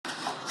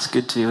It's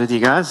good to be with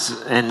you guys.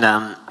 And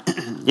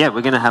yeah,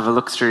 we're going to have a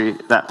look through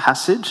that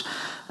passage.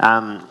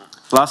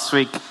 Last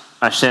week,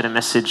 I shared a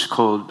message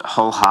called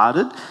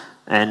Wholehearted.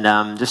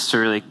 And just to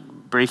really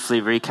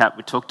briefly recap,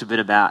 we talked a bit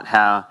about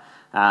how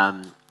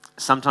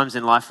sometimes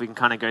in life we can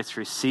kind of go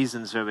through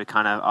seasons where we're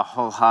kind of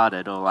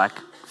wholehearted or like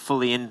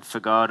fully in for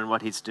God and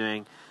what He's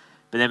doing.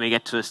 But then we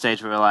get to a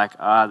stage where we're like,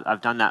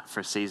 I've done that for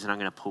a season, I'm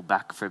going to pull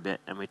back for a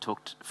bit. And we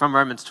talked from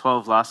Romans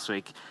 12 last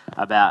week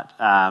about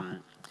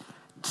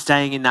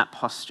staying in that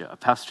posture, a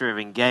posture of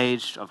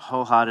engaged, of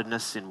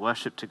wholeheartedness in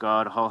worship to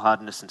God,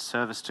 wholeheartedness in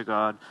service to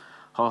God,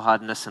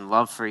 wholeheartedness and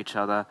love for each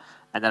other,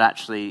 and that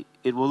actually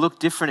it will look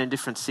different in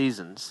different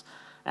seasons.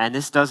 And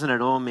this doesn't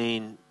at all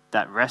mean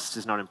that rest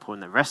is not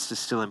important, that rest is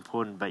still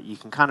important, but you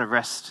can kind of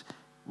rest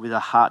with a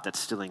heart that's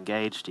still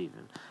engaged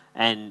even.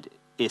 And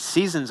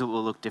seasons it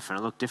will look different.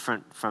 It'll look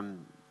different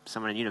from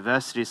someone in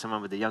university,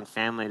 someone with a young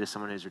family, to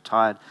someone who's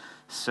retired.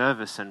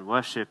 Service and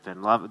worship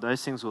and love,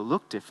 those things will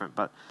look different,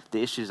 but the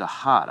issue is a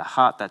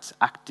heart that's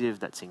active,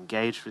 that's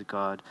engaged with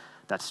God,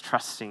 that's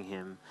trusting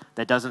Him,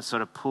 that doesn't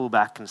sort of pull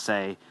back and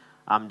say,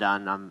 I'm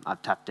done,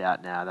 I've tapped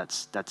out now,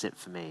 that's it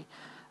for me.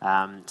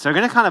 So we're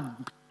going to kind of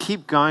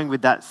keep going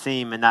with that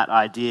theme and that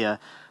idea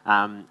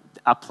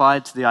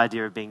applied to the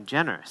idea of being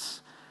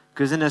generous.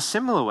 Because in a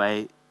similar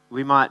way,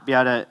 we might be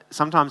able to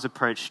sometimes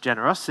approach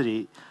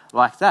generosity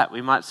like that.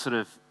 We might sort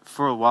of,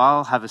 for a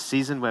while, have a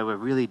season where we're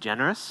really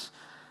generous,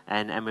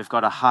 and we've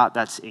got a heart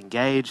that's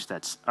engaged,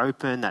 that's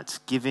open, that's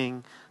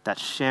giving,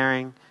 that's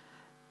sharing.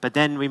 But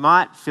then we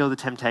might feel the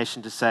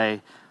temptation to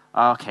say,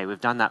 oh, okay,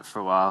 we've done that for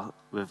a while.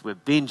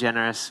 We've been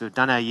generous. We've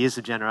done our years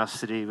of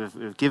generosity.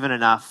 We've given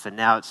enough, and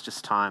now it's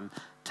just time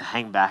to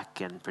hang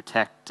back and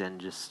protect and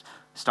just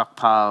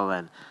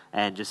stockpile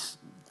and just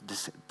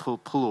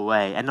pull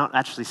away and not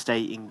actually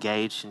stay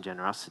engaged in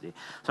generosity.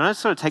 So I want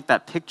to sort of take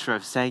that picture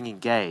of staying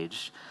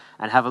engaged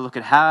and have a look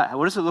at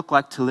what does it look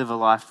like to live a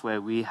life where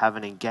we have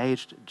an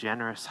engaged,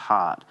 generous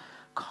heart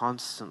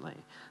constantly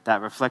that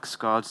reflects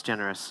God's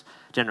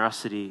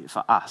generosity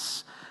for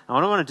us. And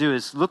what I want to do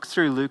is look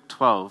through Luke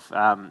 12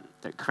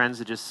 that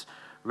Krenza just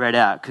read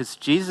out, because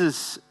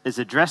Jesus is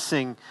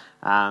addressing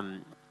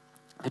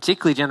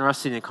particularly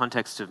generosity in the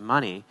context of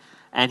money,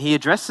 and He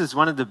addresses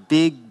one of the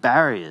big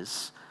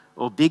barriers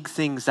or big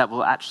things that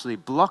will actually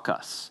block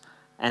us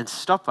and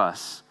stop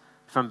us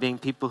from being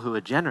people who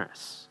are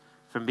generous,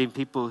 from being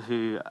people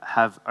who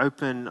have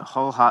open,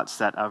 whole hearts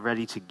that are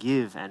ready to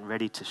give and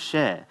ready to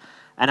share.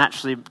 And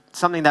actually,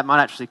 something that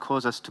might actually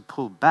cause us to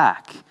pull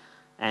back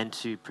and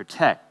to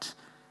protect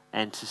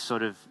and to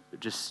sort of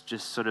just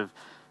sort of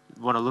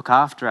want to look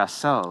after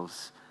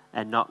ourselves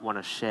and not want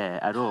to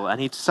share at all. And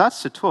He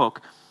starts to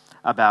talk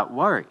about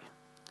worry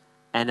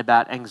and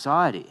about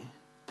anxiety,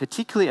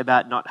 particularly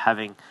about not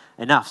having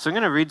enough. So I'm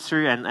going to read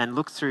through and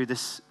look through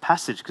this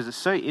passage because it's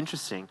so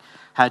interesting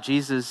how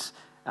Jesus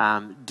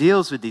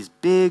deals with these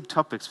big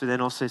topics, but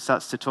then also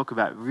starts to talk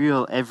about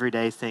real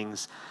everyday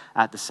things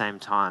at the same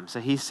time.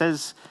 So He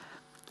says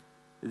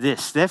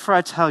this, therefore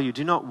I tell you,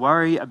 do not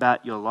worry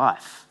about your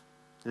life.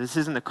 This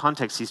isn't the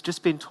context. He's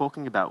just been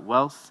talking about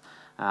wealth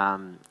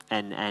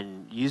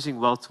and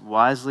using wealth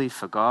wisely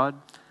for God.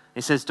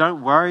 He says,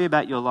 don't worry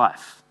about your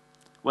life,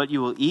 what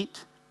you will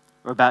eat,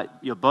 or about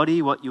your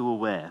body, what you will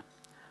wear.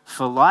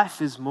 For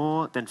life is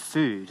more than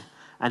food,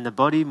 and the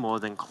body more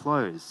than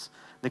clothes.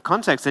 The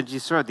context that you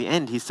saw at the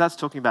end, he starts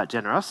talking about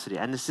generosity.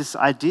 And it's this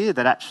idea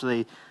that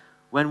actually,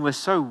 when we're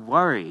so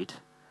worried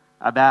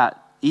about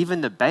even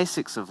the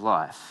basics of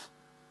life,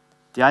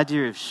 the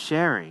idea of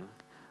sharing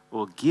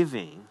or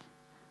giving,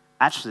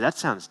 actually that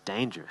sounds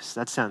dangerous.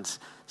 That sounds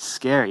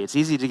scary. It's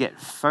easy to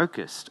get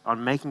focused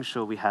on making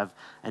sure we have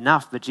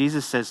enough. But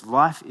Jesus says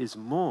life is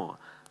more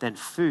than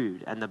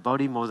food and the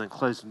body more than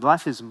clothes.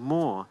 Life is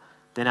more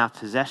than our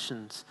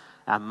possessions,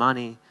 our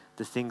money,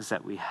 the things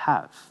that we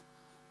have.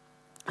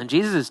 And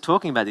Jesus is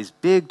talking about these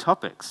big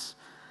topics,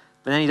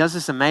 but then He does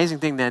this amazing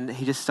thing, then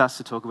He just starts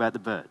to talk about the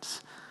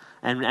birds.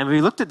 And we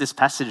looked at this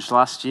passage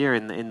last year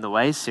in the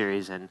Way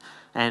series, and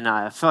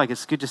I feel like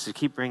it's good just to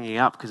keep bringing it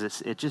up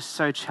because it just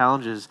so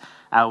challenges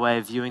our way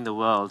of viewing the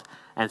world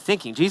and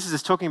thinking. Jesus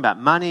is talking about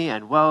money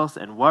and wealth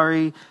and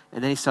worry,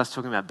 and then He starts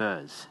talking about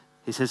birds.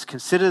 He says,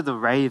 consider the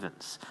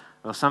ravens,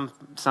 or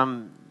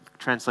some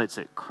translates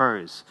it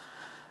crows.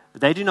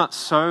 They do not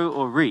sow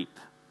or reap.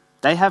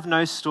 They have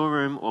no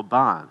storeroom or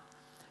barn,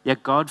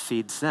 yet God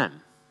feeds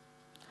them.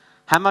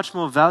 How much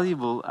more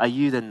valuable are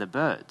you than the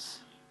birds?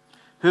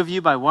 Who of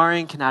you by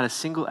worrying can add a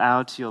single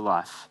hour to your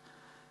life?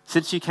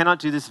 Since you cannot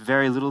do this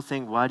very little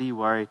thing, why do you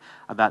worry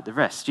about the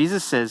rest?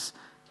 Jesus says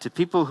to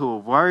people who are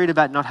worried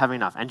about not having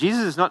enough, and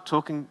Jesus is not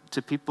talking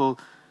to people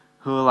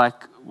who are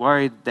like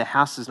worried their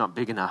house is not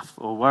big enough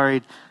or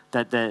worried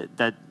that they're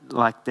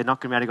not going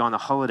to be able to go on a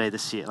holiday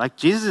this year. Like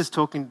Jesus is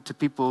talking to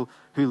people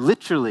who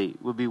literally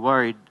would be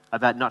worried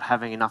about not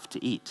having enough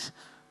to eat.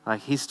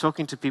 Like He's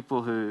talking to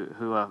people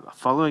who are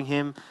following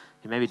Him,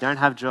 who maybe don't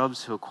have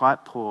jobs, who are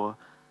quite poor,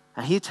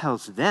 and He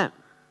tells them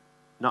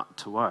not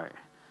to worry.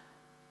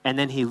 And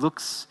then He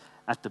looks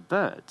at the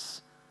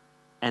birds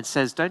and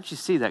says, don't you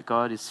see that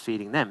God is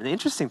feeding them? And the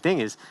interesting thing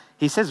is,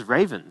 he says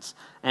ravens,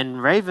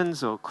 and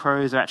ravens or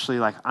crows are actually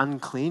like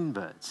unclean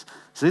birds.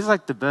 So these are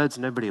like the birds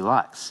nobody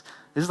likes.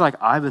 This is like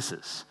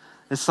ibises.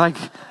 It's like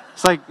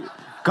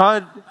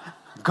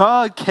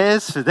God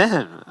cares for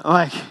them.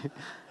 Like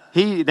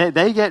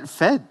they get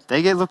fed,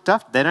 they get looked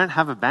up. They don't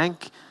have a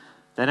bank,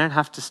 they don't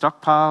have to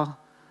stockpile.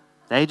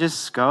 They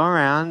just go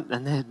around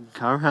and they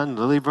go around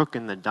Lillybrook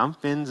and the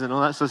dump bins and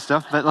all that sort of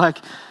stuff. But like,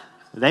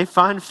 they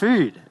find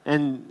food,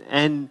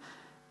 and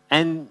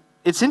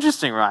it's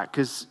interesting, right?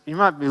 Because you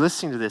might be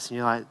listening to this and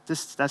you're like,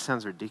 that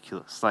sounds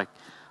ridiculous.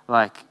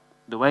 Like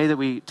the way that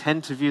we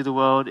tend to view the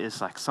world is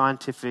like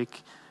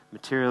scientific,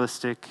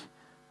 materialistic.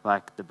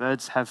 Like the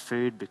birds have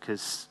food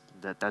because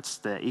that's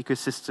their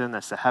ecosystem,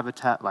 that's the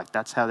habitat. Like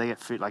that's how they get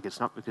food. Like it's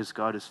not because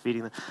God is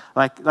feeding them.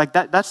 Like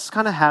that's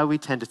kind of how we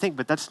tend to think.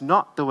 But that's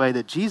not the way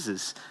that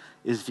Jesus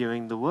is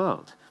viewing the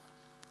world.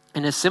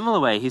 In a similar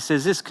way, he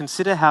says this: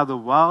 consider how the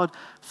wild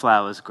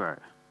flowers grow.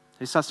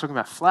 He starts talking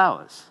about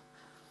flowers.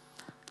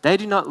 They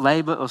do not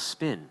labor or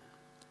spin.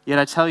 Yet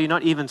I tell you,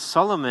 not even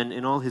Solomon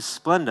in all his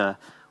splendor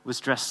was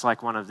dressed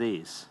like one of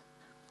these.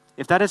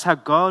 If that is how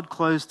God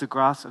clothes the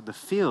grass of the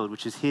field,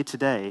 which is here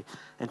today,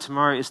 and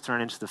tomorrow is thrown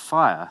into the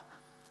fire,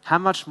 how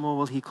much more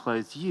will he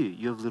clothe you,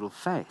 you of little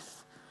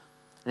faith?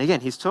 And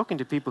again, he's talking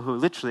to people who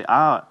literally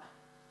are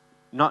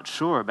not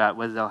sure about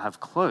whether they'll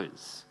have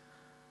clothes.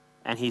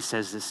 And he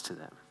says this to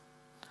them.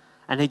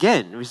 And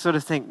again, we sort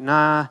of think,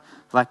 nah,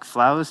 like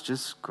flowers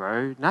just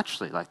grow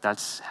naturally. Like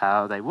that's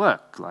how they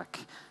work. Like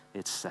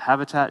it's the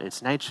habitat,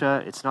 it's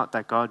nature. It's not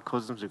that God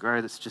causes them to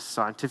grow. That's just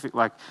scientific.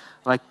 Like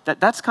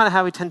that's kind of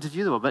how we tend to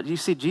view the world. But you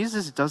see,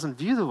 Jesus doesn't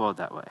view the world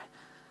that way.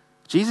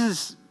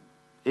 Jesus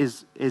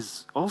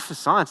is all for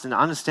science and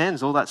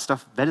understands all that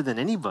stuff better than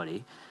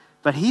anybody.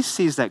 But he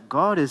sees that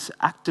God is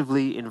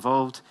actively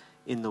involved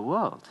in the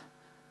world.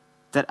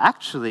 That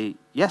actually,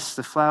 yes,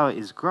 the flower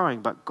is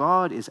growing, but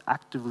God is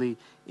actively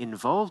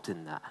involved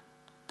in that.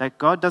 That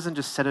God doesn't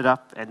just set it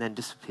up and then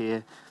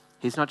disappear.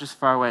 He's not just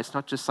far away. It's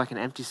not just like an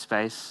empty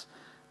space,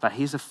 but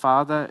he's a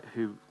father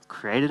who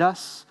created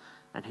us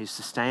and who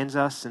sustains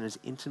us and is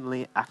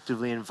intimately,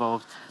 actively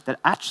involved. That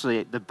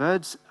actually the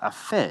birds are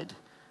fed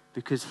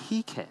because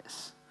he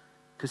cares,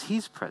 because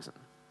he's present.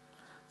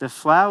 The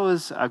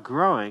flowers are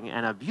growing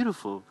and are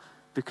beautiful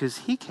because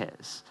he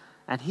cares.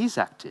 And he's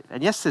active.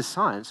 And yes, there's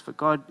science, but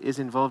God is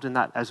involved in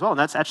that as well. And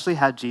that's actually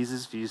how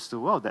Jesus views the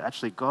world, that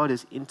actually God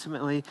is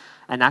intimately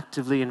and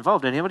actively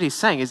involved. And what he's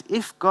saying is,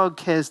 if God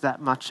cares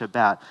that much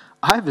about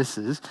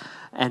ibises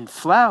and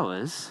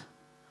flowers,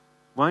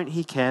 won't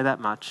he care that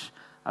much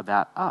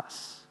about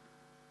us?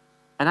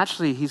 And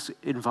actually, he's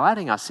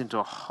inviting us into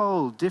a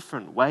whole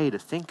different way to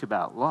think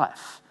about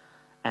life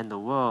and the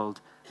world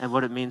and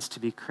what it means to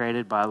be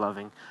created by a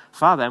loving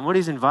Father. And what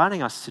he's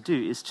inviting us to do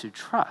is to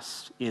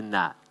trust in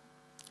that.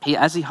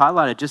 As he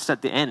highlighted just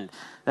at the end,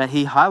 that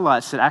he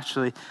highlights that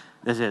actually,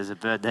 there's a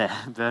bird there,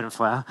 bird and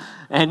flower,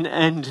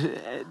 and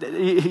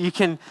you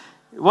can,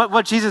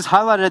 what Jesus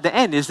highlighted at the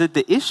end is that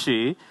the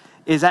issue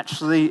is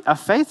actually a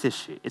faith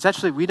issue. It's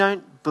actually, we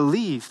don't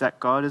believe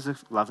that God is a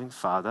loving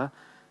Father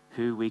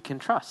who we can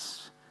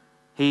trust.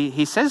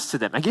 He says to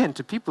them, again,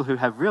 to people who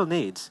have real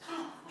needs,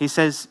 he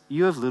says,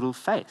 you have little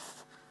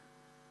faith.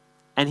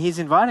 And he's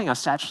inviting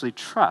us to actually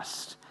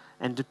trust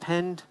and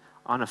depend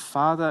on a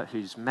Father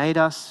who's made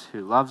us,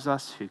 who loves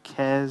us, who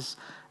cares,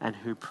 and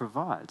who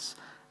provides.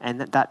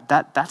 And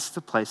that's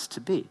the place to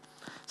be.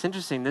 It's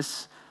interesting,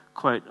 this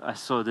quote I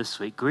saw this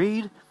week: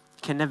 greed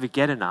can never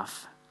get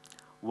enough.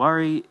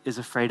 Worry is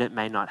afraid it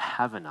may not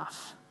have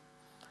enough.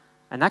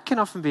 And that can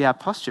often be our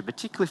posture,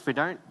 particularly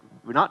if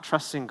we're not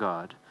trusting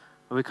God,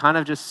 or we kind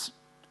of just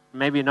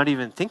maybe not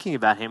even thinking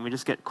about him. We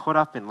just get caught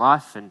up in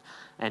life and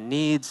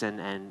needs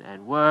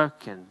and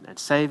work and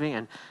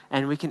saving.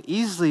 And we can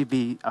easily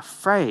be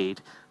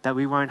afraid that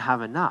we won't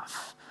have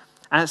enough.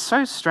 And it's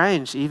so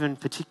strange, even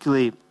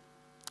particularly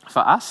for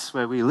us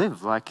where we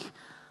live.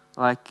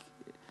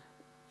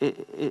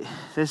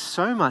 There's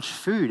so much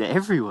food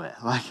everywhere.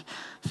 Like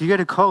if you go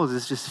to Coles,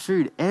 there's just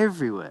food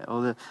everywhere.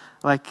 Or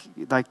there's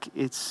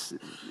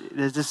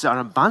just an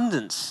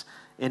abundance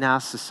in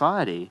our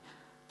society.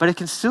 But we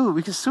can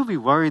still be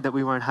worried that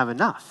we won't have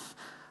enough.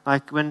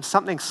 Like when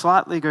something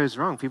slightly goes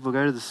wrong, people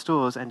go to the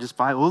stores and just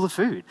buy all the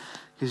food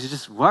because you're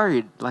just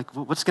worried, like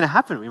what's going to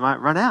happen? We might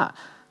run out.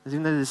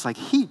 Even though there's like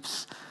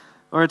heaps.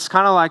 Or it's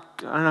kind of like,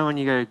 I don't know, when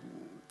you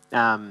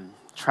go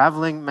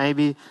traveling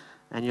maybe,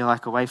 and you're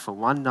like away for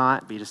one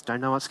night, but you just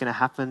don't know what's going to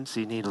happen. So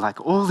you need like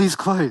all these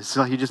clothes.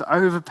 So you just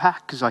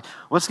overpack because like,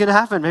 what's going to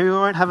happen? Maybe we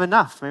won't have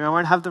enough. Maybe I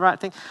won't have the right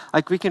thing.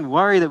 Like we can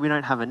worry that we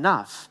don't have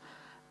enough.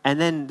 And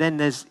then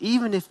there's,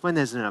 even if when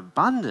there's an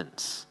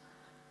abundance,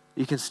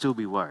 you can still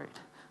be worried.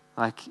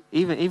 Like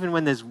even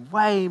when there's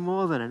way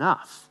more than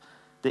enough,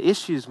 the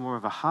issue is more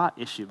of a heart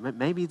issue.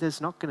 Maybe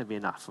there's not going to be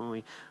enough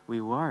when we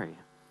worry.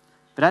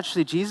 But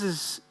actually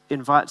Jesus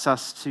invites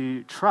us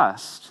to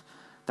trust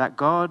that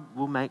God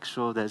will make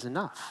sure there's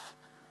enough.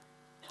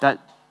 That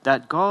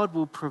God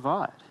will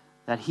provide.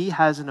 That he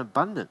has an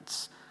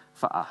abundance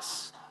for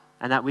us.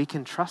 and that we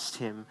can trust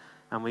him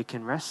and we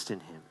can rest in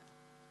him.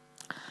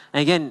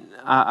 And again,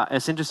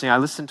 it's interesting. I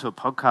listened to a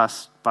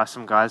podcast by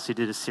some guys who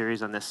did a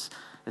series on this.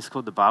 It's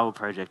called The Bible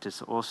Project.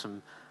 It's an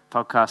awesome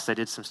podcast. They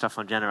did some stuff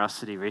on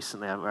generosity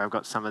recently where I've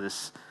got some of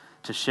this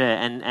to share.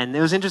 And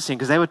it was interesting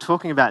because they were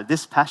talking about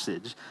this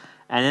passage,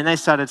 and then they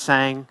started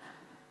saying,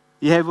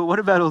 yeah, but what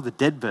about all the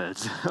dead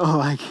birds? Or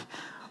like,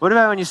 what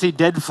about when you see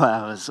dead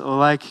flowers? Or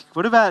like,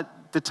 what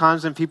about the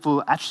times when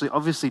people actually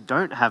obviously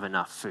don't have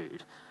enough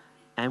food?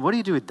 And what do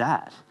you do with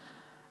that?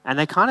 And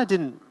they kind of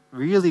didn't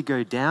really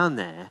go down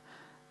there,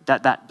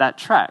 that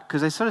track,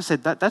 because they sort of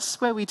said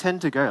that's where we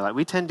tend to go. Like,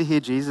 we tend to hear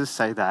Jesus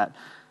say that,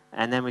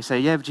 and then we say,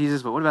 yeah,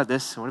 Jesus, but what about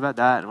this, and what about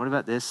that, and what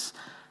about this?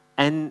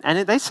 And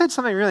they said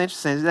something really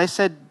interesting. They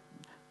said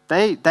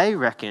they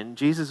reckon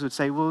Jesus would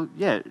say, well,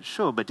 yeah,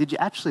 sure, but did you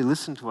actually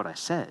listen to what I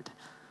said?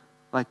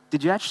 Like,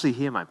 did you actually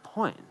hear my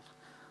point?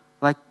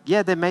 Like,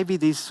 yeah, there may be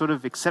these sort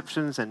of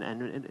exceptions, and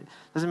it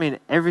doesn't mean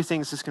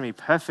everything's just going to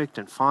be perfect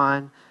and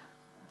fine.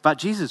 But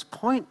Jesus'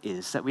 point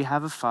is that we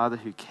have a Father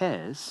who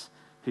cares,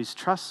 who's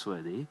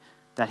trustworthy,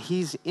 that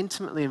he's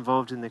intimately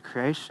involved in the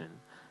creation,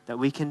 that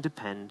we can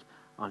depend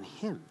on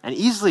him. And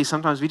easily,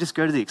 sometimes we just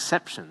go to the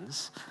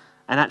exceptions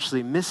and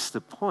actually miss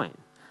the point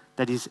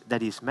that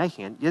he's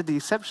making. And yeah, the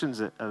exceptions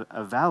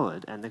are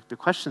valid, and the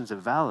questions are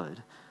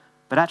valid,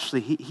 but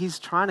actually he's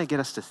trying to get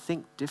us to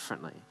think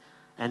differently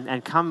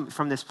and come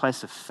from this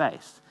place of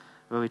faith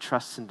where we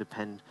trust and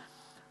depend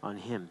on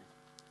him.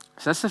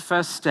 So that's the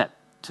first step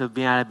to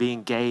being able to be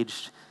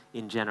engaged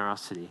in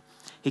generosity.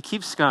 He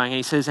keeps going and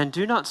he says, and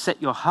do not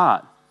set your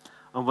heart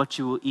on what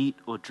you will eat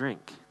or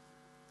drink.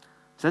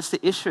 So that's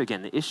the issue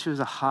again. The issue is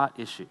a heart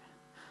issue.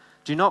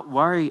 Do not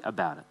worry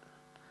about it.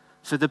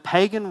 For the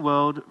pagan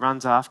world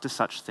runs after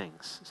such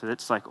things. So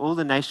that's like all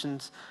the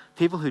nations,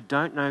 people who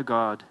don't know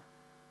God,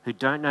 who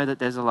don't know that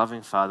there's a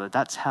loving Father,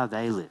 that's how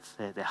they live.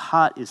 Their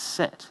heart is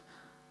set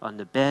on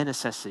the bare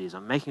necessities,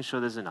 on making sure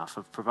there's enough,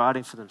 of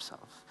providing for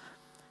themselves.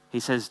 He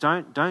says,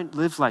 don't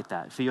live like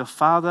that, for your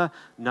Father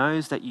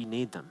knows that you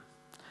need them.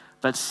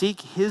 But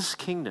seek his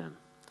kingdom,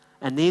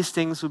 and these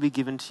things will be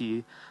given to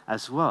you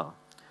as well.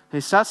 He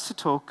starts to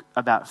talk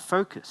about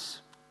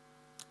focus,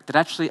 that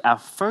actually our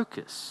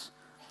focus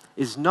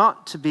is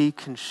not to be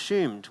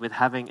consumed with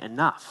having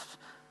enough.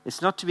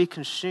 It's not to be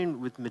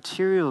consumed with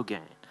material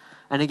gain.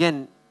 And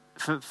again,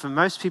 for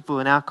most people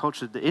in our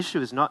culture, the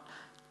issue is not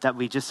that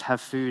we just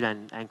have food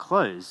and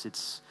clothes.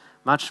 It's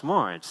much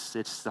more.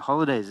 It's the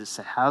holidays, it's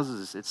the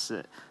houses, it's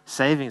the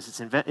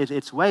savings,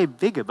 it's way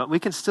bigger, but we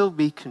can still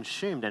be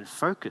consumed and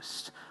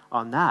focused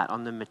on that,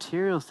 on the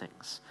material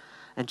things.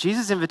 And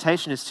Jesus'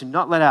 invitation is to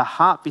not let our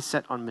heart be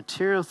set on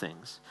material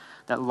things,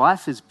 that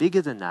life is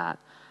bigger than that,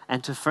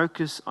 and to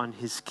focus on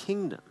his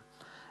kingdom.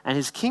 And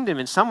his kingdom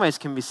in some ways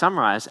can be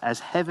summarized as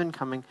heaven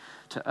coming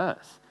to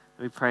earth.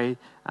 We pray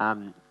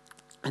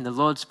in the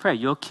Lord's Prayer,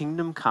 your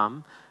kingdom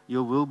come,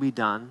 your will be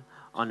done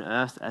on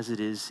earth as it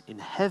is in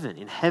heaven.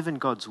 In heaven,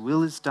 God's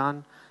will is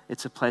done.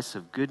 It's a place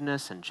of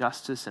goodness and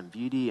justice and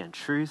beauty and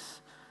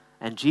truth.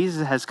 And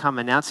Jesus has come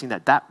announcing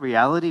that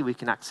reality we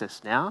can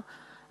access now,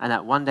 and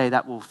that one day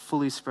that will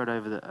fully spread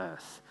over the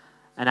earth.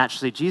 And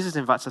actually, Jesus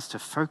invites us to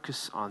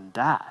focus on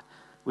that,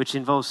 which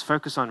involves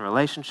focus on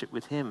relationship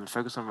with him and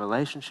focus on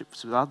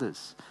relationships with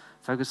others,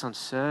 focus on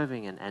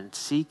serving and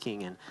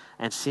seeking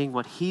and seeing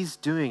what he's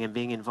doing and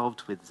being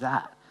involved with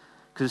that.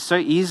 Because it's so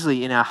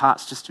easily in our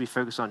hearts just to be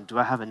focused on, do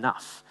I have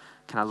enough?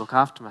 Can I look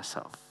after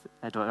myself?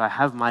 Do I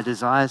have my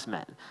desires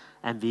met?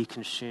 And be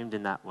consumed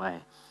in that way.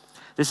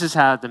 This is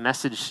how the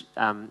message,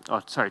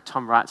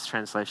 Tom Wright's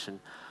translation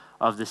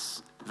of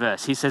this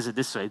verse, he says it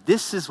this way: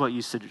 this is what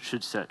you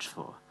should search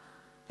for.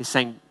 He's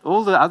saying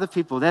all the other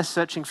people, they're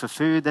searching for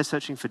food, they're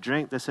searching for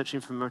drink, they're searching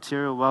for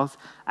material wealth.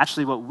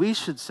 Actually, what we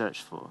should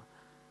search for,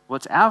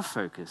 what's our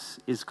focus,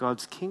 is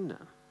God's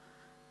kingdom,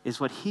 is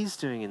what he's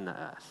doing in the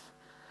earth.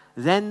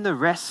 Then the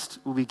rest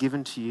will be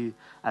given to you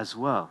as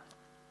well.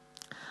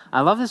 I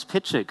love this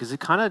picture because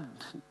it kind of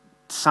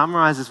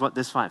summarizes what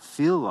this might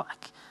feel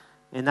like.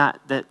 In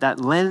that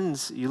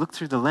lens, you look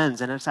through the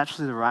lens and it's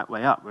actually the right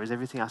way up, whereas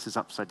everything else is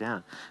upside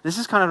down. This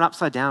is kind of an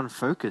upside down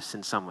focus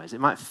in some ways. It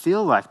might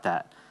feel like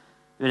that,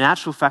 but in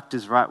actual fact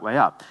is right way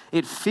up.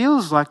 It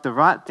feels like the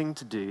right thing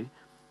to do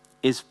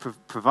is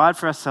provide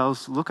for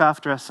ourselves, look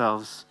after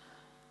ourselves,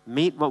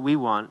 meet what we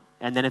want,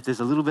 and then if there's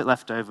a little bit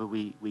left over,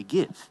 we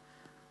give.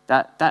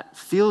 That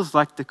feels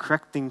like the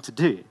correct thing to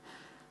do.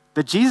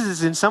 But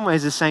Jesus, in some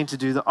ways, is saying to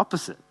do the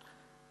opposite.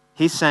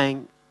 He's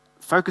saying,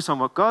 focus on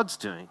what God's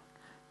doing,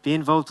 be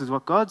involved with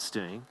what God's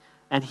doing,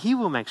 and he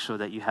will make sure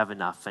that you have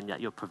enough and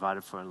that you're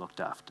provided for and looked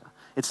after.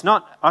 It's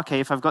not,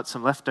 okay, if I've got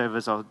some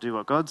leftovers, I'll do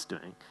what God's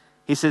doing.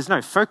 He says,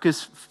 no,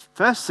 focus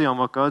firstly on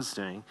what God's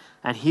doing,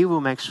 and he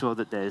will make sure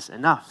that there's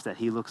enough that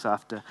he looks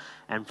after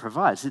and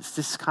provides. It's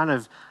this kind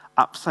of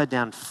upside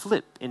down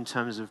flip in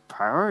terms of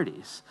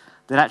priorities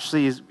that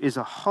actually is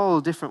a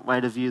whole different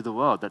way to view the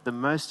world, that the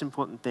most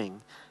important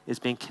thing is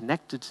being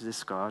connected to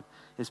this God,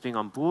 is being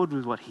on board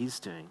with what he's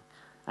doing.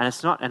 And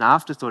it's not an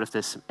afterthought if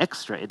there's some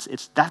extra,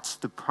 it's that's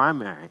the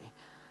primary.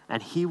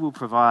 and he will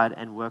provide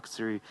and work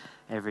through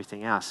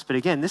everything else. But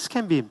again, this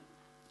can be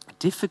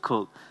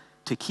difficult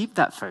to keep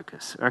that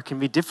focus, or it can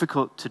be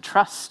difficult to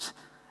trust,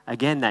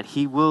 again, that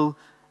he will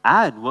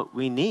add what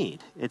we need.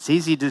 It's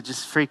easy to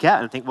just freak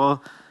out and think,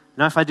 well,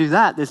 no, if I do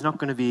that, there's not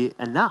going to be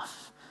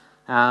enough.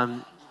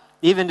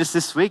 Even just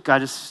this week, I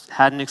just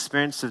had an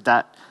experience of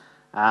that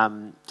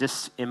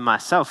just in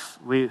myself.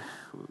 You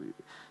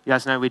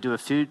guys know we do a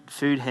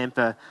food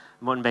hamper.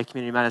 Moreton Bay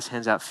Community Matters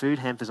hands out food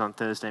hampers on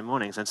Thursday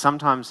mornings. And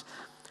sometimes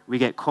we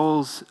get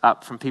calls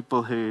up from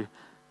people who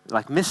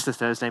miss the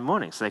Thursday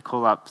morning. So they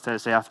call up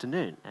Thursday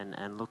afternoon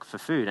and look for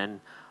food.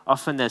 And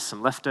often there's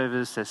some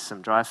leftovers, there's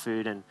some dry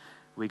food, and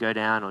we go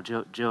down, or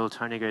Jill,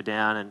 Tony go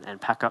down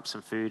and pack up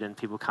some food, and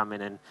people come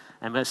in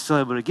and we're still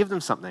able to give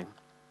them something.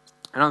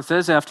 And on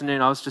Thursday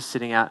afternoon, I was just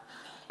sitting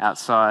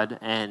outside,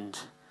 and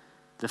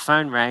the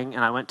phone rang,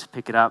 and I went to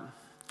pick it up.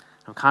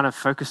 I'm kind of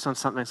focused on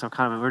something, so I'm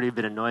kind of already a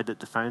bit annoyed that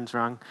the phone's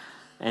rung.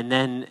 And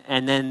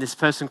then this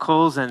person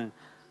calls, and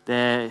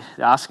they're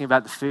asking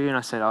about the food, and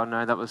I said, oh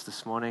no, that was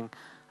this morning.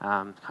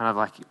 Kind of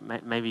like,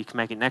 maybe you can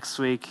make it next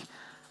week.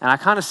 And I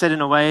kind of said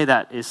in a way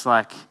that is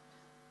like,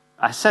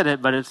 I said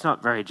it, but it's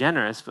not very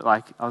generous. But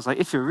I was like,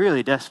 if you're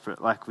really desperate,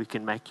 we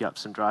can make you up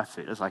some dry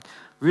food. I was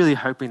really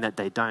hoping that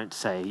they don't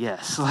say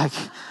yes,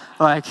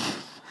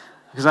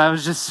 because I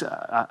was just,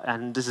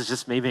 and this is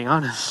just me being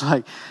honest,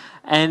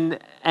 and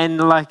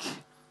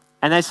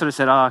they sort of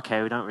said, oh,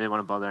 okay, we don't really want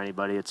to bother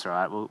anybody. It's all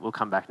right. We'll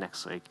come back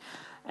next week.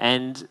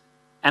 And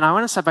I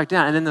went and sat back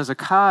down, and then there was a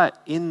car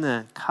in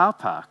the car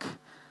park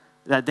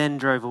that then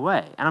drove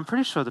away. And I'm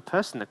pretty sure the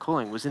person they're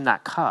calling was in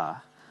that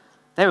car.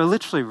 They were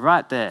literally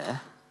right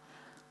there.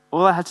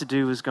 All I had to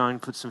do was go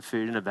and put some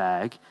food in a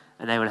bag,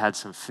 and they would have had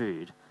some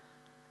food.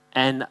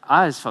 And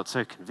I just felt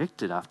so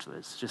convicted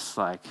afterwards, just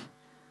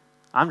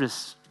I'm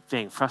just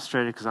being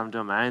frustrated because I'm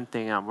doing my own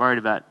thing, and I'm worried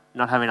about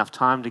not having enough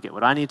time to get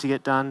what I need to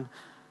get done.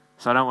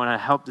 So I don't want to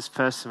help this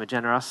person with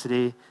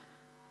generosity.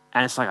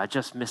 And it's I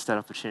just missed that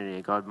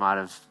opportunity. God might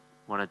have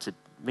wanted to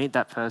meet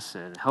that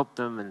person and help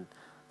them, and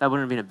that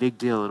wouldn't have been a big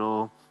deal at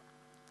all.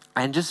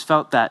 And just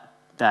felt that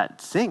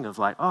thing of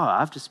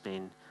I've just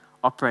been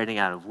operating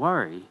out of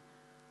worried,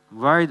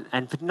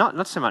 and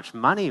not so much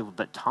money,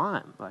 but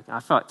time. I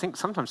think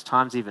sometimes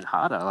time's even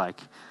harder.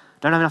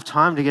 Don't have enough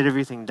time to get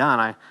everything done.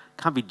 I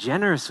can't be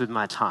generous with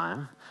my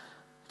time,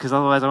 because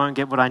otherwise I won't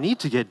get what I need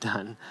to get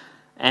done.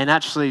 And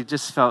actually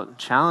just felt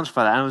challenged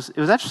by that. And it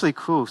was actually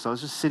cool. So I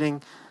was just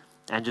sitting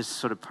and just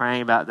sort of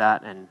praying about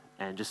that, and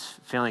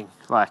just feeling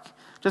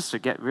just to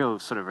get real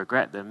sort of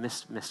regret that I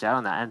missed out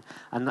on that.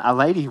 And a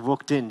lady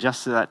walked in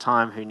just at that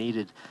time who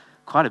needed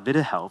quite a bit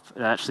of help.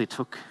 It actually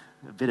took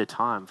a bit of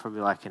time,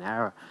 probably an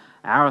hour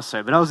or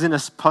so. But I was in a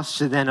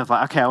posture then of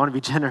okay, I want to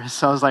be generous.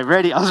 So I was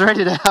ready. I was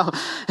ready to help.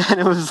 And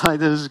it was that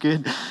was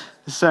good.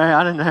 So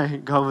I don't know,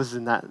 God was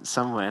in that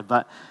somewhere.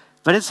 But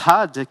it's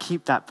hard to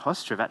keep that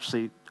posture of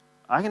actually,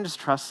 I can just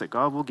trust that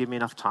God will give me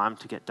enough time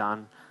to get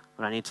done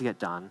what I need to get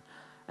done.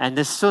 And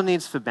there's still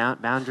needs for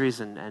boundaries,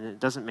 and it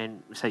doesn't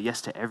mean we say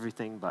yes to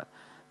everything, but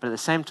at the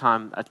same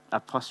time, a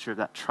posture of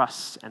that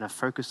trust and a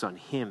focus on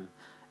Him,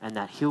 and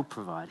that He'll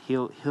provide,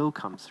 He'll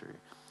come through.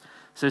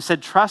 So it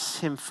said,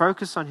 trust Him,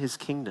 focus on His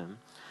kingdom,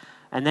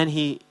 and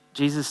then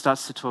Jesus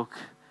starts to talk,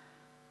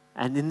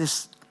 and in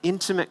this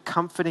intimate,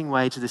 comforting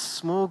way to this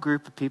small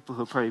group of people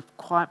who are probably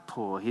quite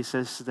poor, He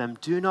says to them,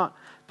 do not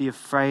be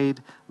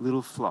afraid,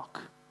 little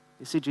flock.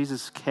 You see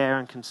Jesus' care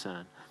and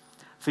concern.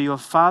 For your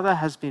Father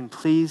has been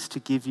pleased to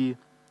give you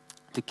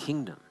the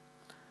kingdom.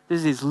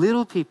 There's these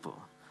little people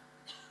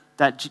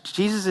that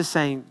Jesus is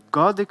saying,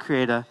 God the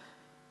Creator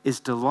is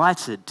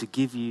delighted to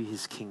give you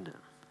His kingdom.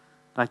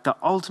 The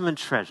ultimate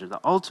treasure, the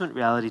ultimate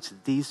reality to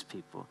these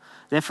people.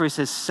 Therefore He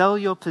says, sell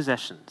your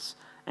possessions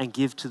and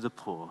give to the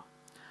poor.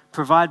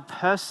 Provide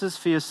purses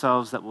for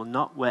yourselves that will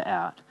not wear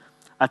out,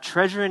 a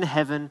treasure in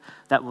heaven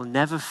that will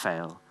never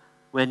fail,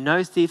 where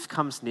no thief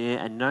comes near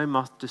and no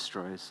moth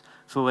destroys.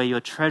 For where your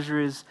treasure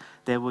is,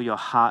 there will your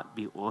heart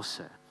be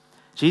also.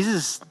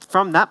 Jesus,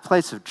 from that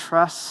place of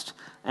trust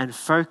and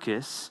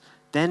focus,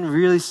 then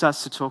really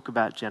starts to talk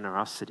about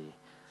generosity,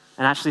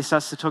 and actually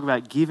starts to talk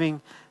about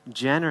giving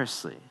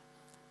generously,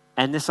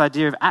 and this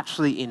idea of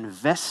actually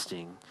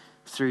investing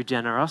through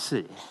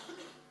generosity.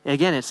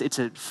 Again, it's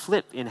a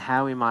flip in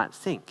how we might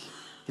think.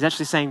 He's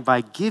actually saying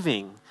by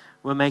giving,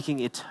 we're making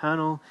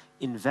eternal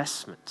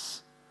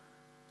investments.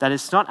 That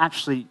it's not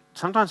actually,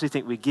 sometimes we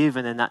think we give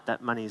and then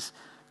that money's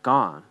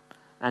gone.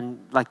 And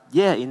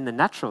in the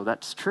natural,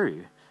 that's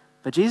true.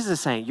 But Jesus is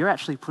saying you're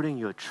actually putting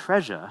your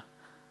treasure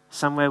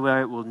somewhere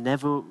where it will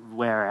never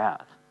wear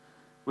out.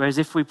 Whereas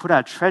if we put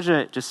our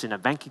treasure just in a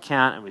bank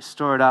account and we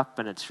store it up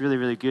and it's really,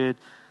 really good,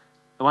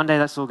 one day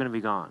that's all going to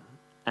be gone.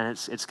 And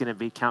it's going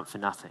to count for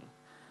nothing.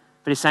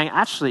 But He's saying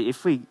actually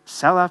if we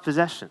sell our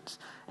possessions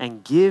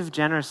and give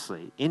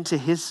generously into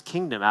His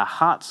kingdom, our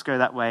hearts go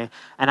that way,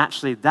 and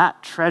actually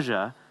that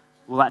treasure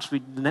will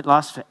actually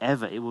last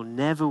forever. It will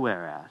never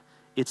wear out.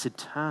 It's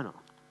eternal.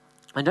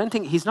 I don't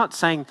think He's not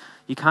saying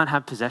you can't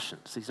have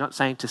possessions. He's not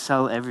saying to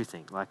sell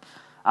everything.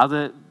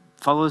 Other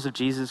followers of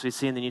Jesus we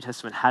see in the New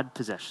Testament had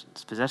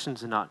possessions.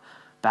 Possessions are not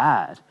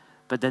bad,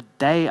 but that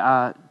they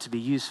are to be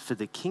used for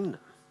the kingdom.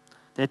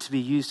 They're to be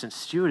used and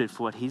stewarded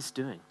for what he's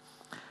doing.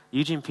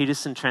 Eugene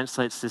Peterson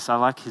translates this. I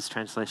like his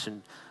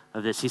translation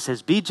of this. He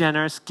says, "Be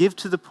generous, give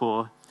to the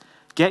poor,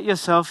 get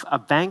yourself a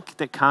bank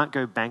that can't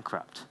go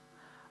bankrupt,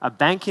 a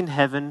bank in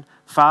heaven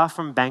far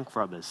from bank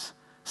robbers,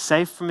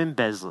 safe from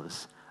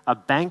embezzlers, a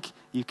bank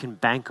you can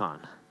bank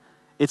on."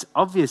 It's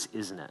obvious,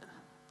 isn't it?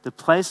 The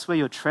place where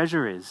your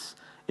treasure is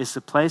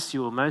the place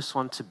you will most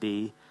want to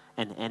be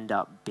and end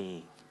up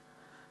being.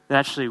 That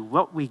actually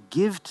what we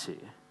give to,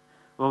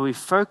 what we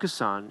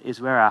focus on, is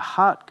where our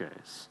heart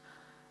goes.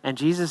 And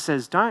Jesus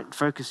says, don't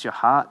focus your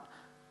heart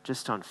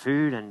just on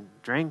food and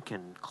drink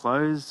and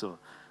clothes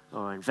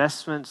or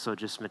investments or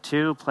just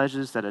material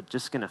pleasures that are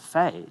just going to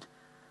fade.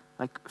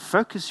 Like,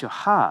 focus your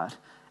heart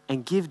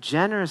and give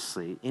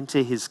generously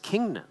into his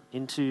kingdom,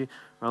 into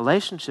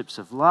relationships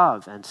of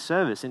love and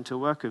service, into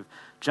work of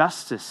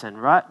justice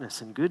and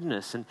rightness and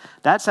goodness. And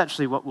that's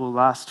actually what will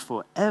last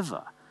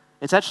forever.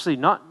 It's actually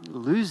not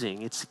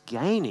losing, it's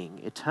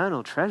gaining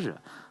eternal treasure.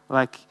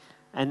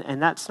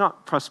 And that's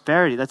not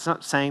prosperity. That's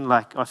not saying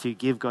like, oh, if you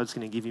give, God's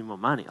going to give you more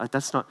money. Like,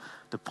 that's not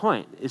the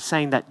point. It's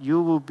saying that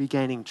you will be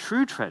gaining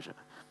true treasure.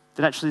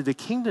 That actually the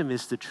kingdom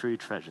is the true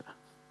treasure.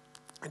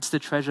 It's the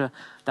treasure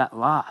that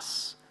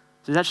lasts.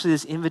 So there's actually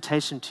this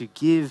invitation to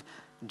give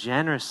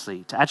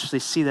generously, to actually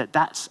see that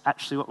that's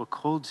actually what we're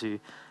called to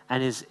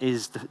and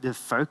is the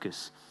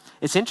focus.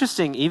 It's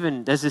interesting,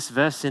 even there's this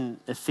verse in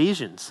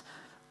Ephesians.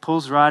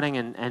 Paul's writing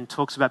and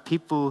talks about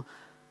people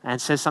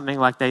and says something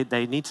like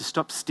they need to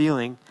stop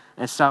stealing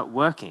and start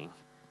working.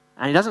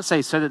 And he doesn't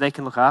say so that they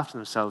can look after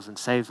themselves and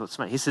save what's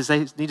money. He says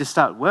they need to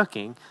start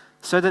working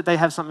so that they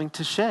have something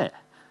to share.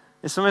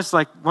 It's almost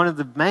like one of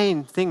the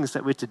main things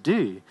that we're to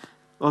do,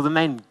 or the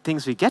main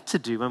things we get to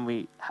do when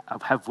we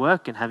have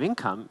work and have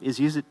income, is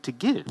use it to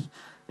give.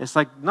 It's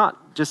like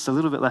not just a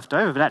little bit left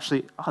over, but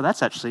actually,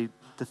 that's actually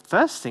the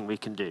first thing we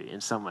can do in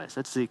some ways.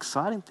 That's the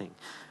exciting thing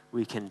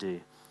we can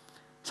do.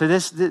 So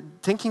there's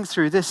thinking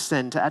through this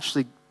then to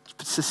actually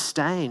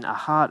sustain a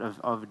heart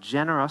of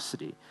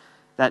generosity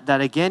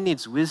that again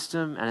needs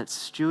wisdom and it's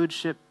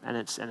stewardship and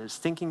it's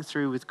thinking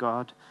through with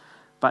God,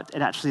 but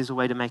it actually is a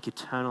way to make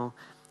eternal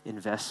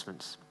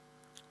investments.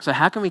 So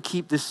how can we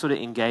keep this sort of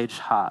engaged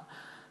heart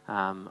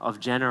of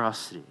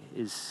generosity?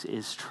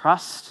 Is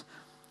trust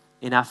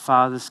in our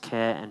Father's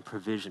care and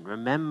provision.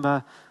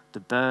 Remember the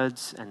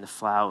birds and the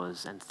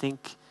flowers and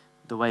think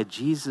the way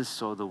Jesus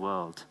saw the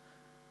world,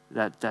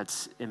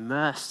 that's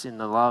immersed in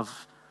the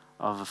love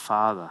of a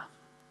Father,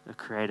 the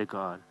Creator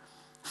God.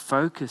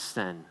 Focus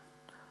then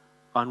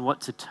on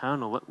what's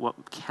eternal,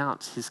 what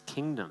counts, his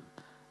kingdom,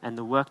 and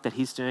the work that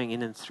he's doing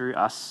in and through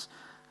us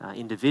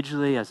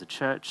individually, as a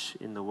church,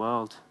 in the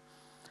world.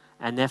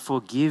 And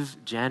therefore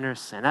give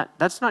generously. And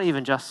that's not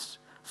even just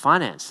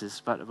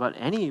finances, but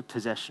any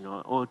possession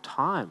or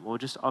time or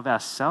just of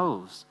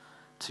ourselves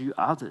to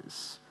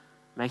others,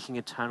 making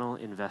eternal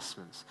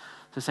investments.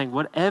 So saying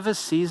whatever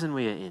season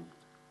we are in,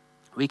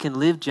 we can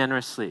live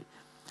generously,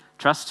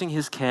 trusting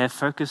his care,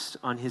 focused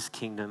on his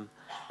kingdom,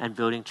 and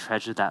building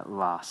treasure that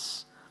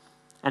lasts.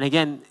 And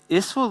again,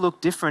 this will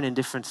look different in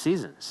different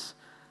seasons.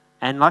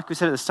 And like we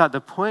said at the start,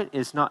 the point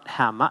is not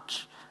how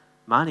much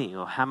money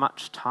or how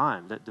much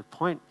time. The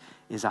point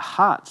is a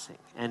heart thing.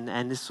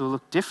 And this will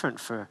look different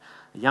for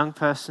a young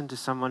person to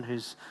someone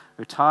who's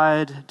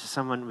retired, to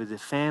someone with a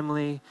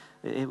family.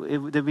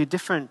 There'll be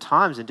different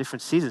times and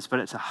different seasons,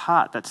 but it's a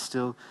heart that's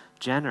still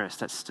generous,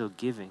 that's still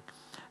giving.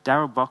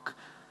 Darrell Bock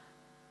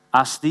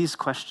asked these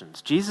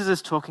questions. Jesus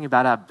is talking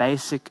about our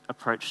basic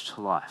approach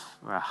to life,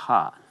 or our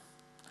heart.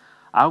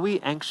 Are we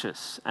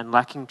anxious and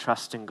lacking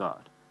trust in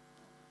God,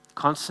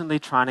 constantly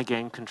trying to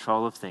gain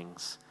control of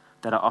things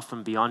that are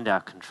often beyond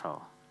our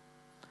control?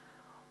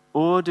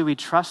 Or do we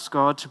trust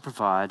God to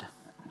provide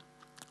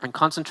and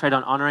concentrate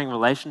on honoring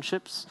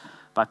relationships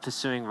by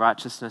pursuing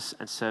righteousness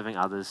and serving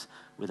others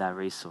with our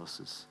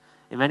resources?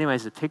 In many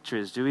ways, the picture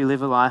is, do we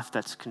live a life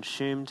that's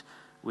consumed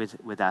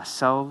with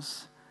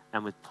ourselves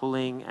and with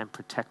pulling and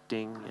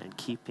protecting and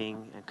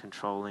keeping and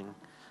controlling?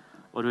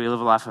 Or do we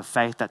live a life of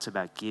faith that's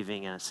about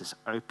giving, and it's this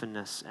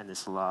openness and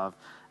this love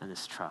and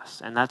this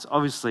trust? And that's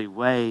obviously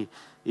way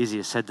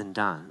easier said than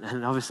done.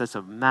 And obviously that's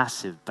a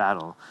massive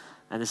battle.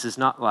 And this is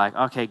not like,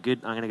 okay, good,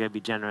 I'm going to go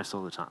be generous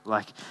all the time.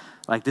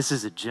 Like this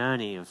is a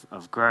journey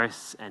of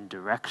growth and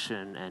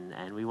direction,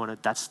 and we want to,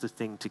 that's the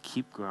thing to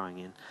keep growing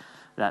in.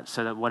 That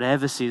so that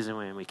whatever season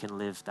we're in, we can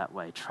live that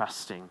way,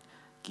 trusting,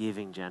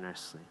 giving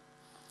generously.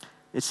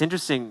 It's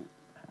interesting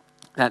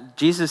that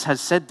Jesus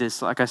has said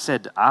this, like I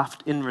said,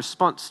 in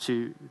response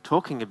to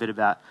talking a bit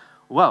about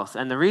wealth.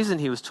 And the reason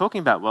he was talking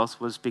about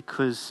wealth was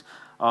because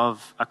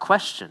of a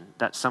question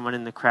that someone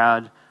in the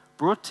crowd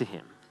brought to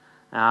him.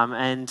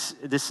 And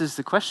this is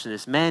the question.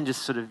 This man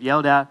just sort of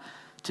yelled out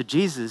to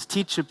Jesus,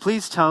 "Teacher,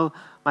 please tell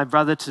my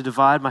brother to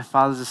divide my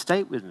father's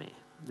estate with me."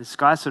 This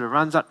guy sort of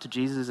runs up to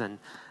Jesus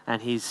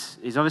and he's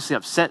obviously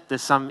upset.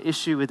 There's some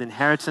issue with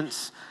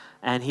inheritance,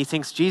 and he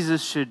thinks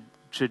Jesus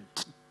should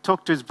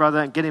talk to his brother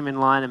and get him in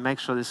line and make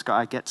sure this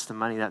guy gets the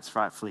money that's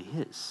rightfully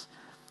his.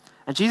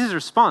 And Jesus'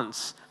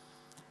 response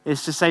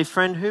is to say,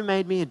 friend, who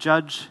made me a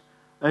judge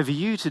over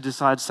you to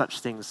decide such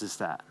things as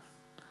that?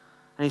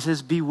 And he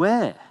says,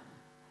 beware,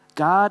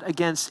 guard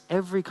against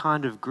every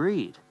kind of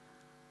greed.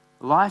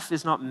 Life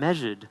is not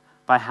measured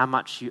by how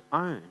much you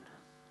own.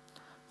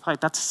 Like,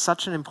 that's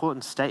such an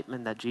important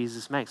statement that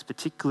Jesus makes,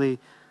 particularly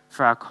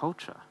for our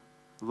culture.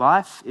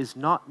 Life is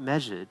not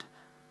measured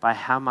by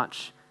how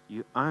much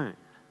you own.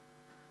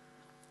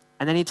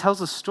 And then he tells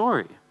a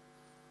story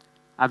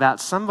about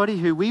somebody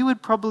who we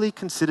would probably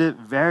consider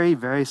very,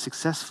 very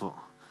successful.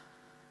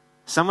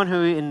 Someone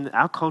who in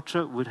our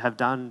culture would have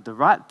done the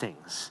right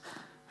things,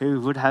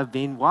 who would have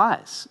been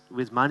wise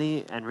with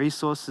money and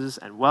resources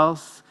and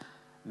wealth,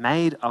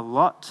 made a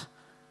lot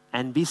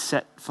and be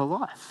set for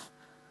life.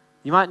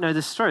 You might know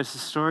this story. It's the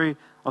story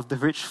of the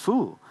rich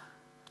fool.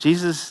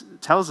 Jesus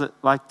tells it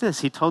like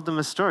this. He told them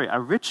a story. A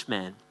rich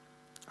man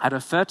had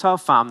a fertile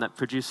farm that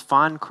produced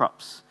fine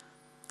crops.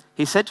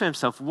 He said to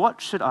himself,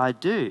 what should I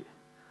do?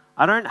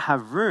 I don't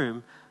have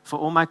room for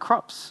all my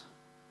crops.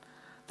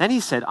 Then he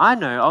said, I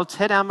know, I'll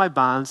tear down my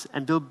barns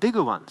and build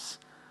bigger ones.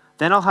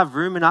 Then I'll have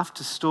room enough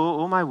to store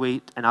all my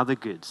wheat and other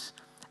goods.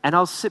 And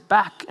I'll sit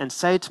back and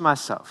say to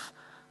myself,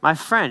 my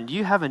friend,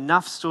 you have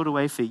enough stored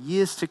away for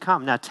years to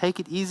come. Now take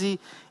it easy,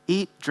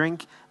 eat,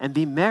 drink, and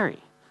be merry.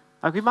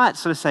 Like, we might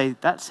sort of say,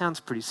 that sounds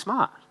pretty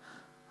smart.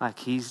 Like,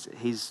 he's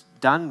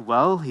done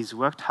well, he's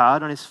worked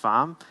hard on his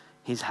farm,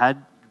 he's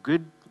had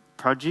good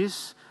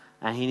produce,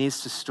 and he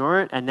needs to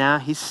store it, and now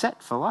he's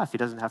set for life. He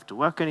doesn't have to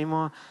work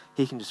anymore,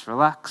 he can just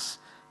relax,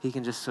 he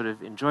can just sort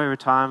of enjoy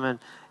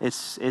retirement.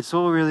 It's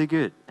all really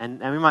good. And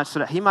we might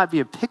he might be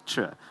a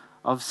picture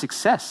of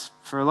success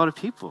for a lot of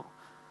people.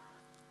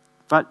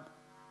 But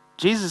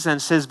Jesus then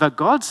says, but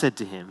God said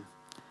to him,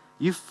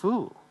 you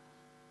fool,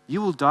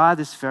 you will die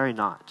this very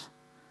night.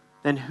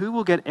 Then who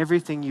will get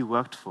everything you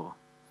worked for?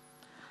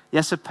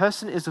 Yes, a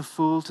person is a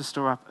fool to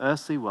store up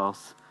earthly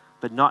wealth,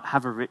 but not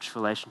have a rich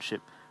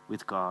relationship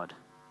with God.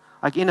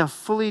 Like, in a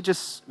fully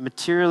just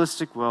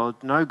materialistic world,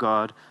 no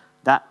God,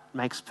 that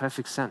makes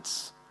perfect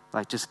sense.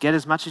 Like, just get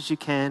as much as you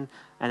can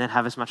and then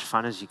have as much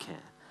fun as you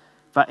can.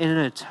 But in an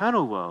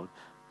eternal world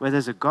where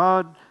there's a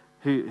God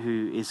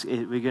who is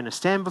we're going to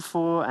stand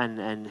before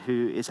and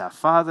who is our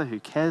Father, who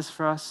cares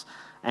for us,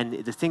 and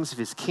the things of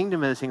his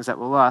kingdom are the things that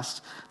will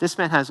last, this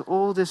man has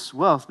all this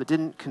wealth but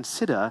didn't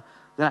consider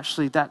that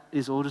actually that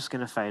is all just going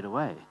to fade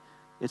away.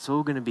 It's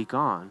all going to be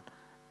gone.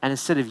 And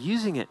instead of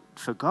using it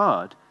for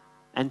God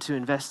and to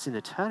invest in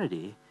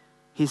eternity,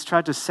 he's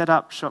tried to set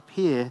up shop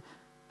here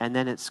and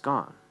then it's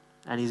gone.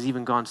 And he's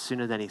even gone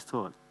sooner than he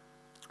thought.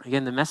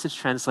 Again, the Message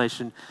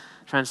translation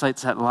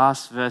translates that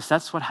last verse.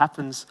 That's what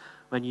happens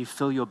when you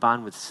fill your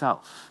barn with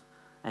self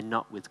and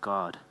not with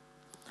God.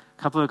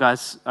 A couple of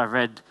guys I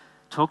read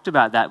talked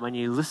about that when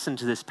you listen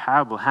to this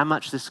parable, how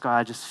much this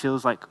guy just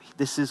feels like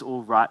this is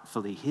all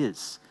rightfully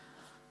his.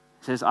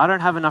 He says, I don't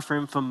have enough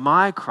room for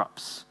my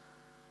crops.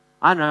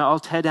 I know, I'll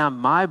tear down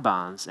my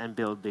barns and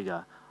build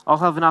bigger. I'll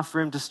have enough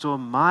room to store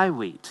my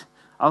wheat.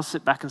 I'll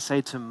sit back and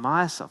say to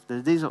myself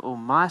that these are all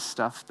my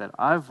stuff that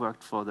I've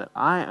worked for, that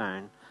I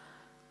own.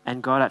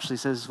 And God actually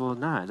says, well,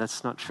 no,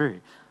 that's not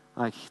true.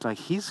 Like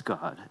he's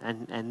God,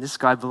 and this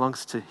guy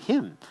belongs to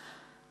him.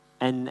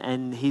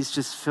 And he's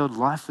just filled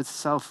life with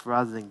self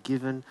rather than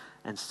given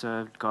and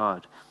served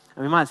God.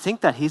 And we might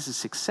think that he's a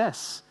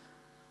success.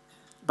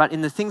 But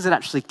in the things that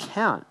actually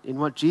count, in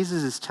what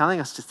Jesus is telling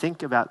us to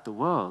think about the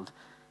world,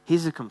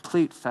 he's a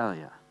complete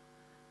failure.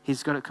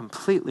 He's got it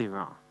completely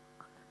wrong.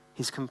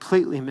 He's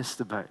completely missed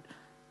the boat,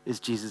 is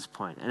Jesus'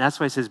 point. And that's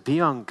why he says,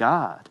 be on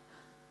guard.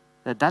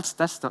 That's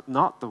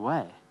not the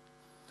way.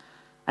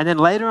 And then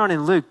later on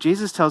in Luke,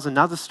 Jesus tells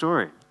another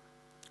story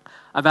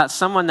about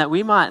someone that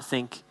we might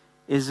think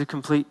is a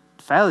complete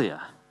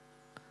failure.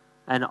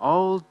 An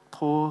old,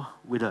 poor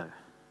widow.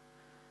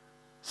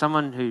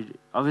 Someone who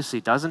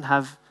obviously doesn't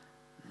have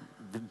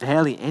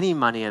barely any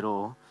money at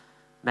all,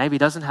 maybe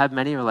doesn't have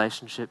many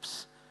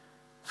relationships,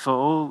 for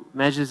all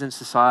measures in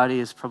society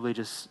is probably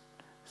just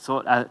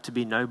thought to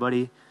be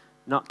nobody,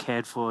 not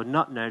cared for,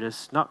 not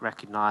noticed, not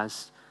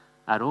recognized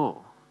at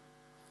all.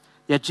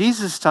 Yet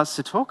Jesus starts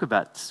to talk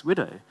about this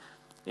widow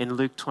in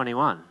Luke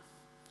 21. It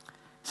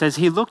says,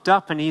 he looked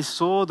up and he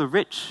saw the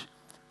rich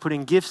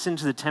putting gifts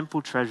into the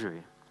temple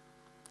treasury.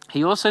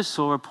 He also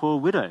saw a poor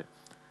widow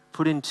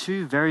put in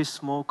 2 very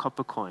small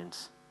copper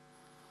coins.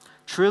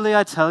 Truly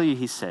I tell you,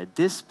 he said,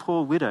 this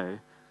poor widow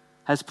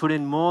has put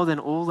in more than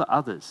all the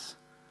others.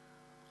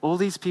 All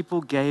these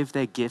people gave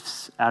their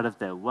gifts out of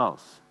their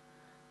wealth,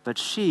 but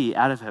she,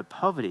 out of her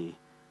poverty,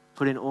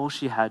 put in all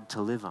she had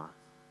to live on.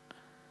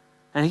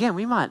 And again,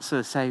 we might sort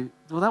of say,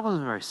 well, that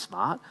wasn't very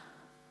smart.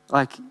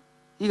 Like,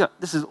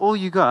 this is all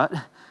you got,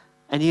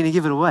 and you're going to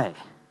give it away.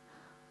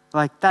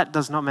 Like, that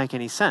does not make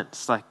any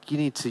sense. Like, you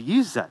need to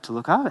use that to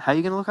look after. How are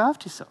you going to look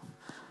after yourself?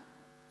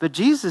 But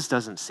Jesus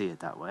doesn't see it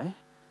that way.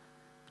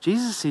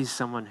 Jesus sees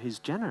someone who's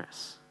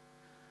generous.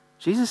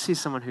 Jesus sees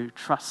someone who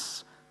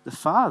trusts the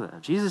Father.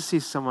 Jesus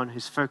sees someone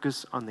who's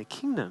focused on the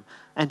kingdom.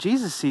 And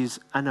Jesus sees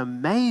an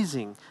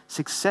amazing,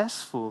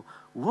 successful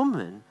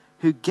woman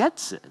who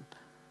gets it.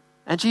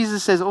 And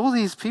Jesus says all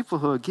these people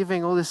who are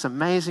giving all this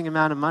amazing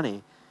amount of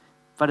money,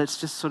 but it's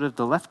just sort of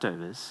the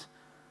leftovers,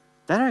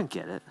 they don't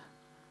get it.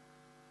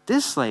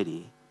 This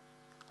lady,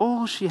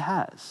 all she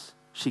has,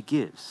 she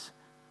gives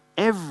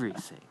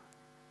everything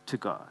to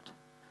God.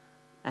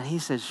 And he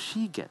says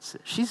she gets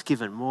it. She's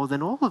given more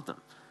than all of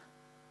them.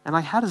 And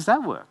how does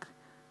that work?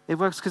 It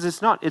works because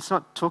it's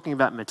not talking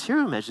about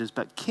material measures,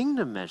 but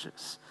kingdom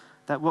measures.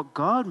 That what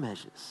God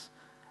measures.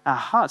 Our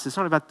hearts, it's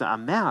not about the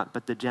amount,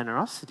 but the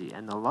generosity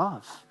and the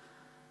love.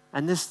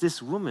 And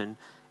this woman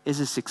is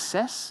a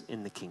success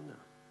in the kingdom.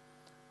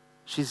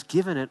 She's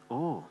given it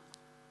all.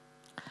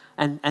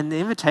 And the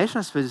invitation,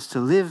 I suppose, is to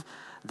live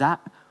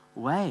that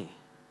way.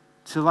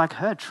 To, like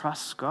her,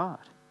 trust God.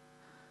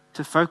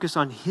 To focus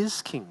on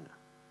his kingdom.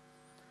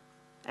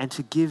 And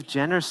to give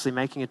generously,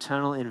 making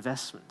eternal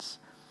investments.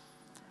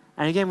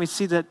 And again, we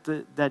see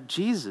that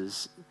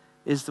Jesus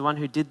is the one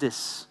who did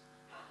this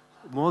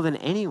more than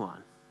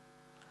anyone.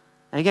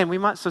 And again, we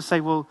might sort of say,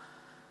 well,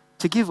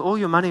 to give all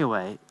your money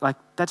away,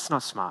 that's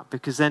not smart,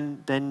 because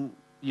then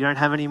you don't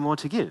have any more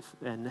to give.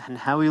 And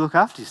how will you look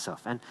after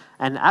yourself? And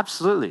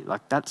absolutely,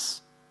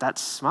 that's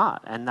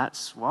smart and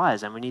that's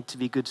wise, and we need to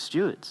be good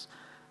stewards.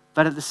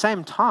 But at the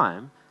same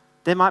time,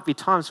 there might be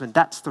times when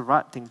that's the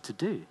right thing to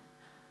do.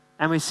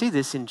 And we see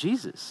this in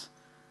Jesus,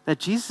 that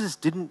Jesus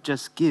didn't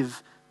just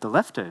give the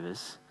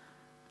leftovers.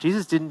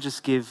 Jesus didn't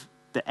just give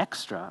the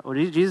extra, or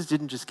Jesus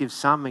didn't just give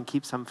some and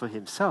keep some for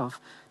himself.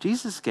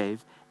 Jesus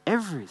gave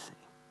everything,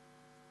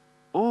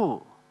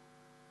 all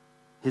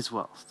his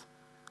wealth,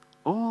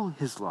 all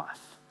his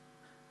life.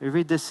 We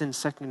read this in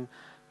 2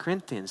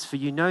 Corinthians, for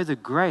you know the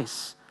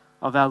grace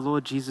of our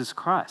Lord Jesus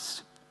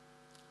Christ,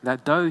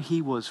 that though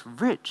he was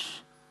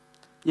rich,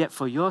 yet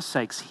for your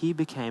sakes he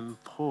became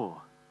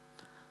poor,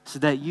 so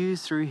that you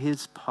through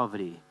his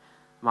poverty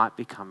might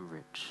become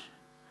rich.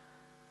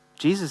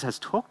 Jesus has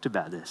talked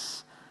about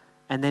this,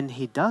 and then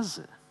he does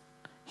it.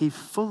 He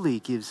fully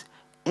gives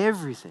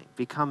everything,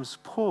 becomes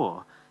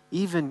poor,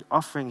 even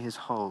offering his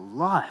whole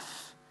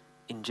life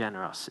in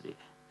generosity,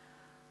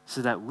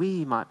 so that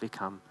we might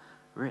become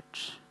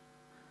rich.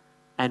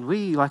 And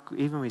we,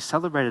 even we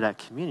celebrated at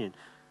communion,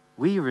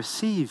 we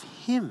receive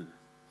him.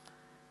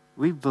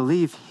 We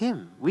believe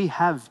him. We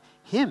have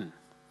him.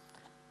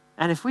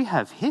 And if we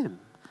have him,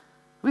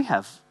 we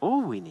have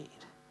all we need.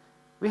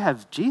 We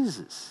have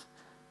Jesus.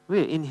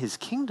 We're in his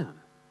kingdom.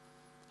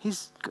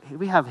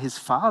 We have his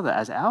Father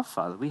as our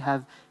Father. We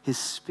have his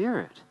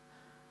Spirit.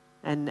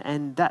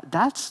 And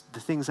that's the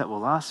things that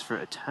will last for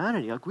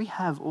eternity. We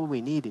have all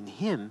we need in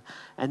him,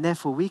 and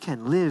therefore we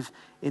can live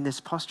in this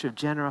posture of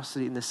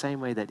generosity in the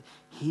same way that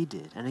he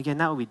did. And again,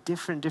 that will be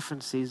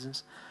different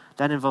seasons.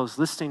 That involves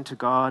listening to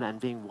God and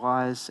being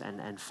wise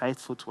and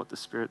faithful to what the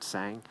Spirit's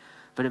saying.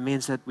 But it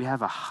means that we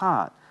have a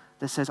heart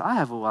that says, I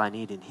have all I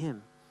need in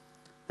him.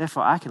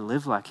 Therefore, I can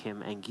live like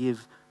him and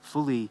give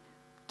fully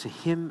to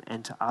him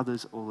and to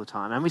others all the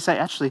time. And we say,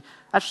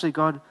 actually,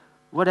 God,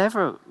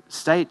 whatever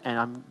state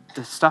and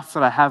the stuff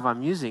that I have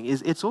I'm using,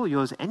 it's all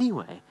yours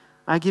anyway.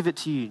 I give it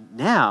to you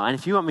now. And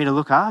if you want me to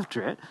look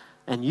after it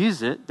and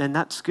use it, then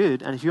that's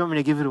good. And if you want me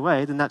to give it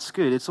away, then that's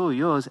good. It's all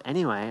yours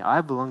anyway.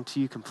 I belong to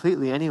you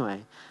completely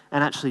anyway.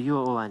 And actually,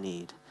 you're all I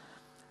need.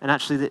 And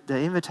actually, the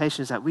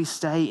invitation is that we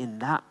stay in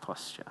that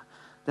posture.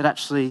 That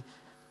actually,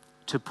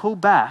 to pull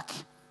back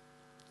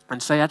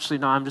and say, actually,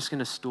 no, I'm just going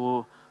to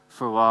store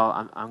for a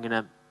while. I'm going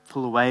to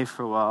pull away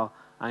for a while.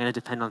 I'm going to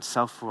depend on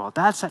self for a while.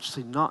 That's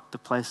actually not the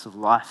place of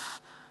life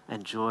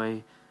and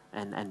joy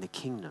and the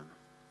kingdom.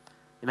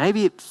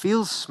 Maybe it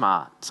feels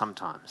smart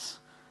sometimes.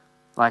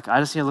 I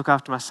just need to look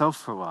after myself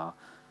for a while.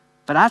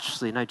 But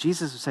actually, no,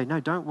 Jesus would say, no,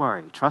 don't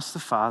worry. Trust the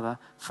Father,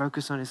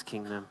 focus on his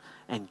kingdom,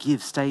 and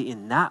give. Stay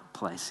in that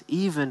place,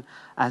 even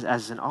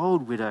as an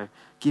old widow,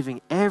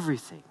 giving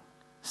everything.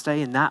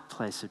 Stay in that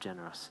place of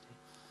generosity.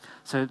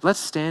 So let's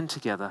stand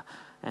together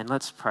and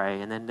let's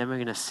pray, and then we're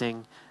going to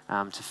sing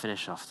to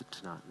finish off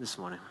this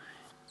morning.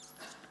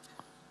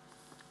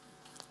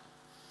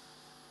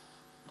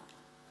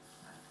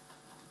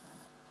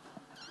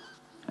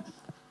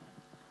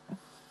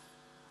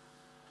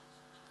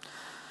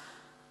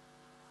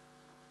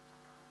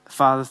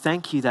 Father,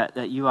 thank you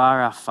that you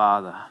are our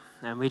Father,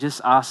 and we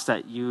just ask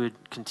that you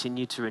would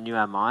continue to renew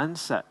our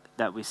minds,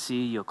 that we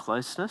see your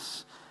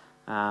closeness,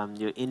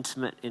 your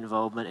intimate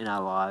involvement in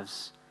our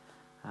lives.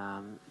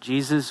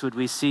 Jesus, would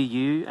we see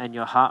you and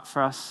your heart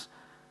for us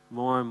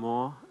more and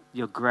more,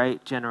 your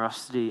great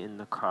generosity in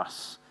the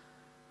cross,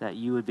 that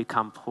you would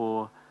become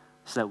poor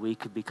so that we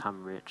could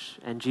become rich.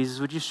 And Jesus,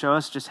 would you show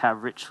us just how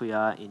rich we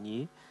are in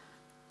you,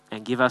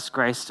 and give us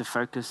grace to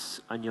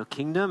focus on your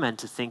kingdom and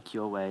to think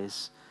your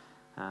ways.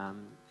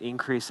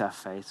 Increase our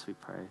faith, we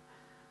pray.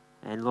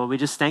 And Lord, we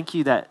just thank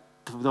you that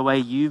the way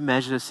you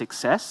measure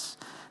success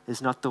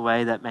is not the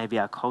way that maybe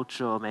our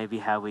culture or maybe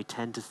how we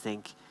tend to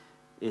think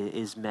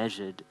is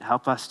measured.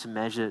 Help us to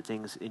measure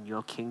things in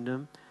your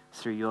kingdom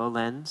through your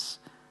lens.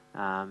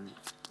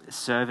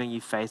 serving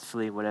you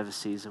faithfully, whatever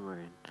season we're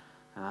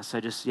in. So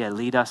just,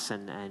 lead us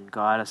and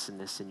guide us in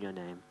this in your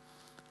name.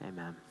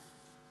 Amen.